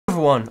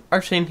Everyone,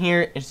 Archane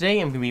here, and today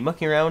I'm going to be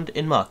mucking around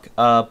in Muck,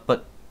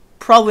 but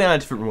probably on a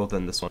different world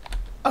than this one.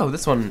 Oh,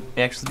 this one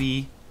may actually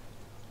be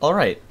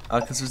alright,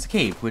 because there's a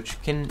cave,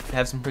 which can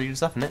have some pretty good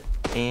stuff in it,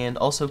 and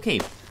also a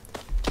cave.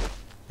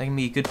 That can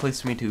be a good place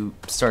for me to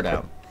start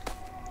out.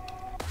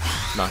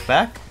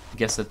 Knockback, I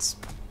guess that's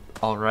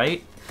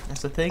alright,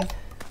 that's the thing.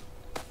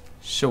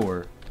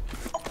 Sure.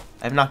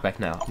 I have knockback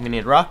now. I'm going to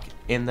need a rock,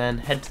 and then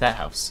head to that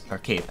house, or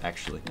cave,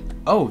 actually.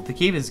 Oh, the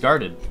cave is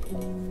guarded.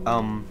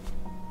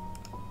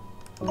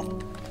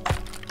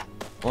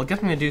 Well, I guess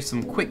I'm gonna do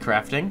some quick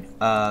crafting.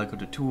 Go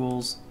to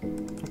tools,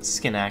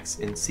 skin axe,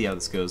 and see how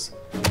this goes.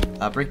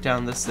 Break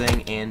down this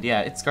thing, and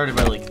yeah, it's guarded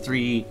by like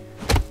 3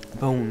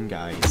 bone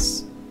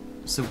guys.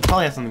 So we'll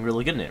probably have something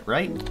really good in it,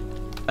 right?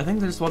 I think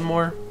there's one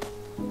more.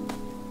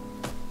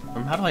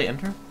 How do I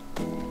enter?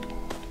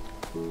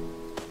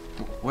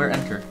 Where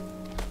enter?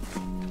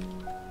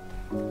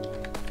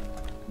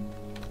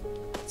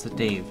 It's a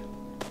Dave.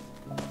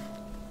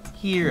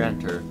 Here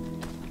enter.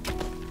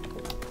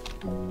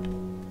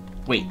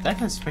 Wait, that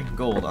guy's freaking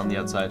gold on the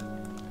outside.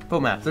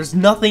 Boat map. There's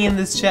nothing in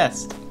this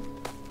chest.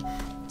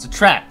 It's a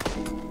trap.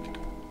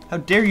 How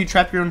dare you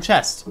trap your own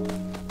chest?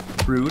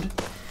 Rude.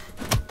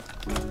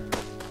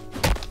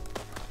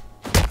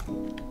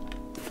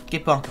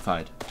 Get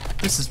bonkified.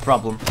 This is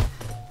problem.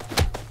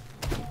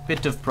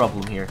 Bit of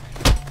problem here.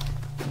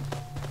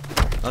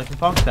 I can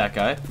bonk that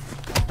guy. I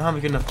don't have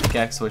a good enough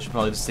pickaxe, so I should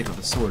probably just stick with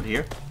the sword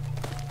here.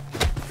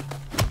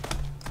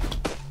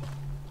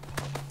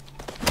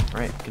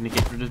 Alright, gonna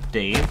get rid of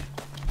Dave.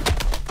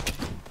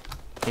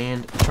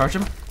 And charge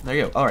him. There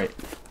you go. Alright.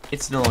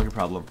 It's no longer a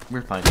problem.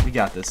 We're fine. We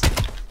got this.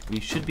 We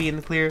should be in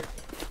the clear.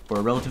 Or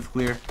a relative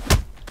clear.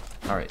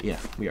 Alright, yeah,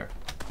 we are.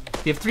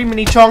 We have 3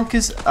 mini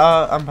chonks.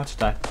 I'm about to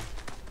die.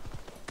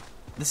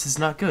 This is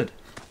not good.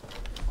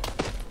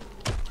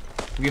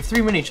 We have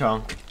 3 mini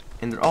chonk,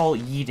 and they're all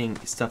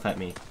yeeting stuff at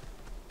me.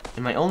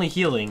 And my only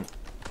healing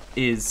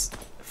is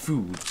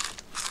food.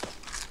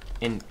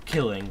 And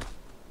killing.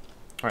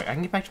 Alright, I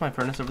can get back to my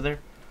furnace over there.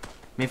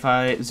 Maybe if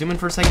I zoom in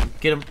for a second,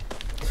 get him.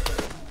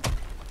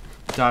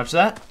 Dodge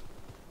that.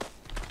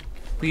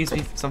 Please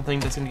be something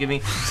that's gonna give me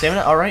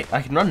stamina. Alright,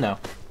 I can run now.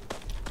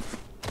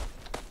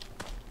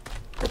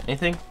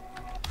 Anything?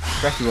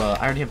 Dracula.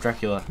 I already have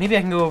Dracula. Maybe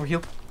I can go over here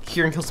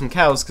and kill some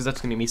cows, because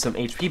that's gonna give me some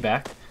HP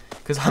back.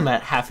 Because I'm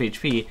at half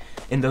HP,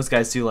 and those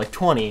guys do like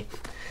 20.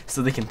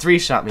 So they can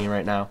 3-shot me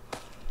right now.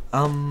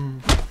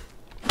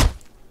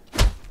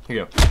 Here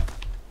you go.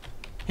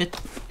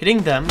 Hitting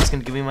them is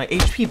going to give me my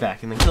HP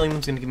back, and then killing them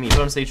is going to give me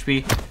bonus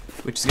HP,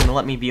 which is going to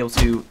let me be able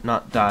to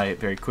not die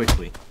very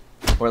quickly.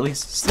 Or at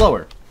least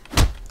slower.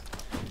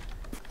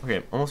 Okay,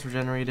 I'm almost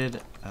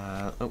regenerated.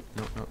 Oh, no,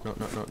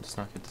 that's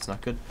not good, that's not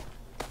good.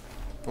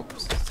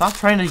 Oops. Stop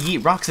trying to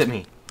yeet rocks at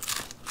me.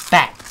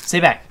 Back! Stay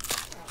back!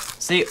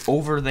 Stay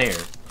over there.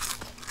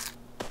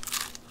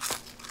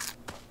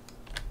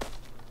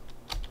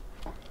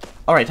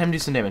 Alright, time to do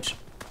some damage.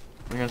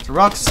 We're gonna throw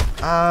rocks.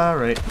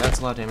 Alright, that's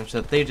a lot of damage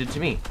that they did to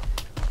me.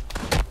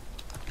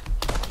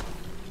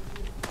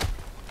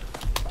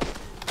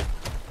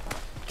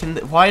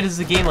 Why does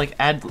the game like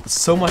add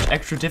so much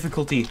extra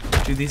difficulty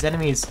to these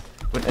enemies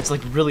when it's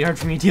like really hard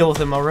for me to deal with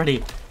them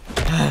already?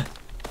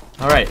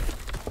 Alright.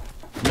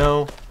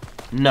 No.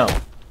 No.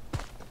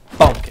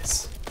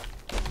 Bonkus.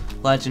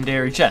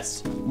 Legendary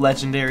chest.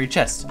 Legendary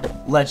chest.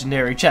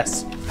 Legendary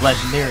chest.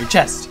 Legendary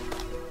chest.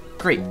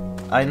 Great.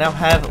 I now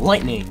have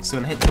lightning, so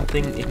when I hit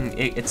something,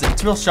 it's a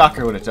real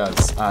shocker what it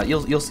does.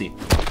 You'll see.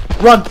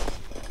 Run!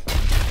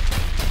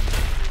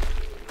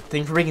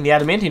 Thank you for making the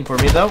adamantine for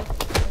me, though.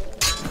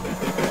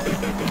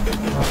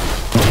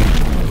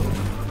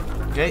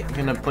 Okay, I'm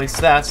gonna place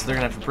that, so they're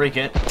gonna have to break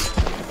it.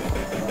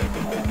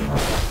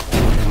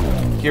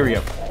 Here we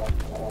go.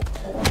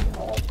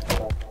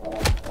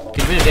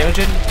 Get a bit of damage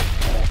in.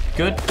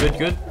 Good, good,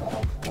 good.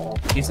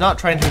 He's not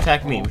trying to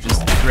attack me, which is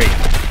great.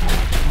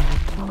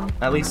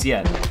 At least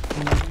yet.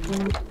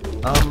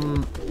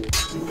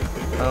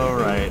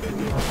 Alright.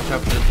 Watch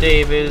out for the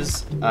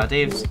Dave's.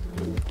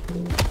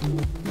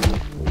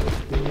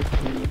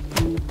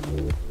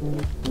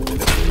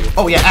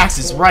 Oh yeah,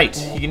 axes, right.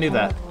 You can do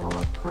that.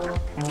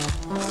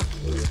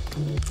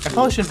 I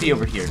probably shouldn't be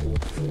over here.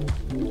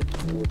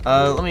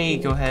 Let me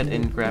go ahead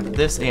and grab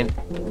this and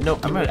no,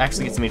 I'm gonna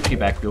actually get some HP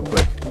back real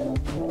quick.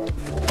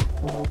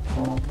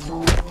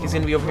 He's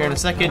gonna be over here in a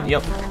second,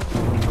 yep.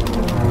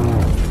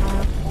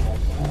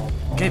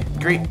 Okay,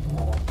 great.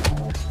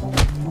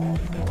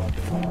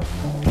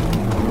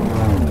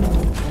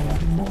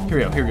 Here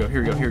we go, here we go,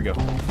 here we go, here we go.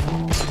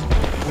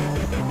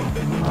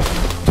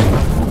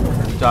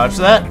 Dodge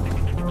that.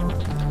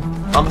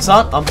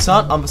 Ampersand,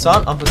 ampersand,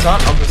 ampersand,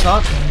 ampersand,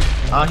 ampersand.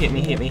 Ah, hit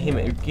me, hit me, hit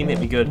me, he hit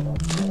me good.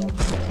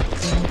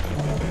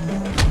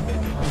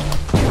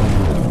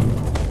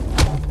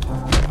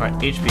 Alright,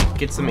 HP,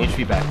 get some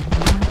HP back.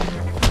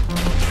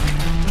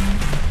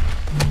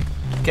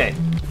 Okay,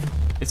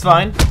 it's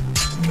fine.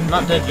 I'm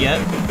not dead yet.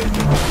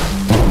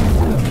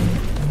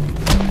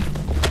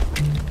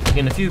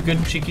 Getting a few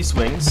good cheeky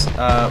swings.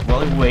 While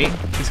I wait,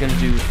 he's gonna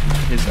do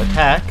his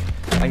attack.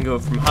 I can go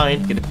from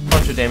behind, get a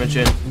bunch of damage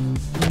in.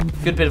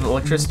 Good bit of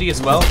electricity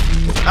as well.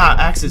 Ah,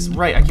 axes.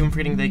 Right, I keep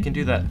forgetting they can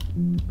do that.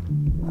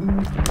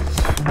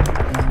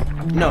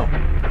 No.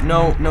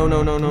 No, no,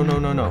 no, no, no, no,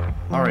 no, no.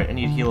 Alright, I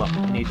need to heal up.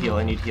 I need to heal,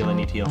 I need to heal, I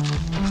need to heal.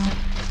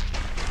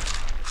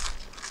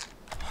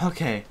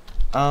 Okay.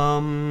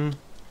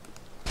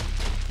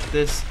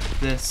 This.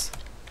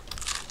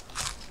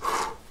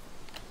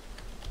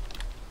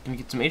 Can we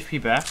get some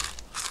HP back?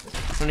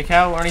 From the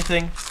cow or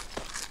anything?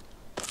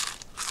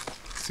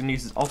 He's gonna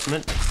use his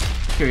ultimate.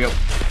 Here we go.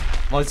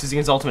 While he's using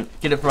his ultimate,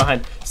 get it from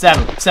behind. Stab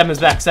him. Stab him his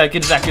back. Stab.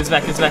 Get his back. Get his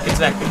back. Get his back. Get his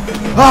back.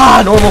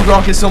 Ah! Normal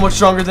Gronk is so much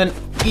stronger than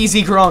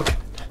easy Gronk.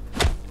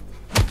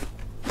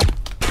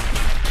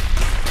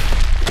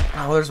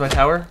 Oh, there's my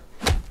tower.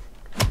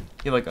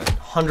 You have like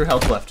 100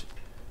 health left.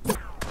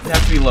 You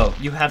have to be low.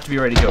 You have to be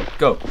ready to go.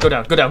 Go. Go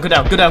down. Go down. Go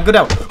down. Go down. Go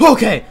down.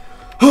 Okay.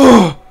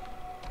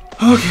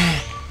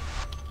 Okay.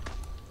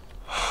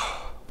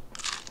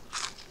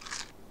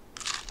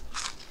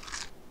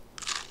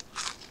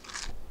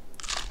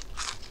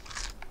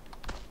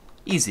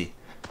 Easy.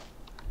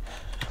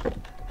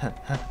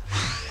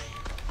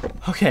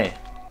 Okay.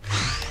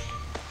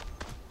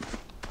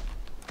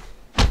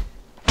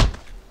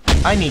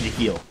 I need to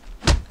heal.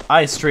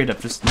 I straight up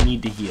just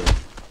need to heal.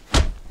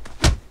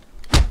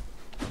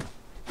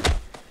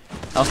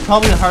 That was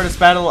probably the hardest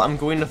battle I'm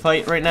going to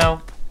fight right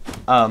now.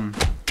 If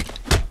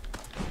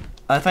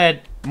I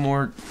had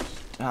more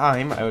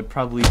time, I would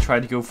probably try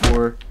to go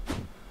for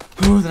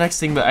the next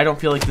thing, but I don't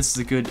feel like this is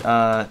a good,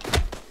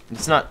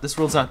 this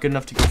world's not good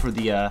enough to go for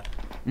the,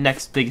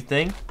 next big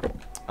thing,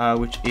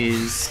 which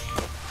is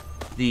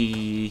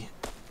the,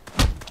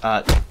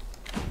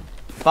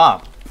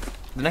 Bob.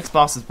 The next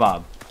boss is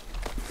Bob.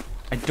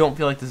 I don't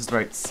feel like this is the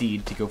right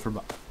seed to go for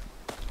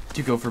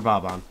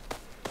Bob on.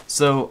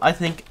 So I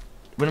think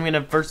when I'm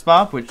gonna verse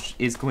Bob, which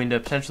is going to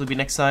potentially be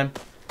next time,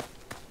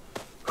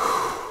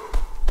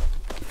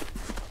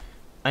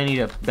 I need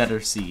a better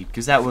seed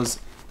because that was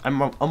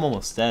I'm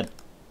almost dead.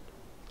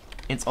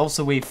 It's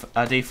also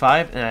day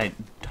 5, and I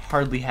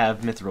hardly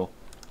have mithril.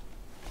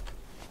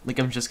 Like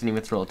I'm just getting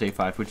mithril at day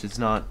 5, which is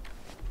not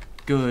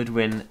good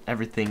when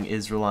everything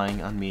is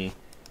relying on me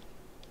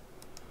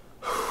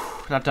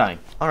not dying.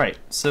 Alright,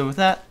 so with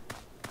that,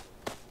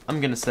 I'm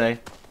gonna say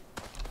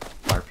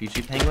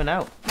RPG Penguin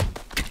out.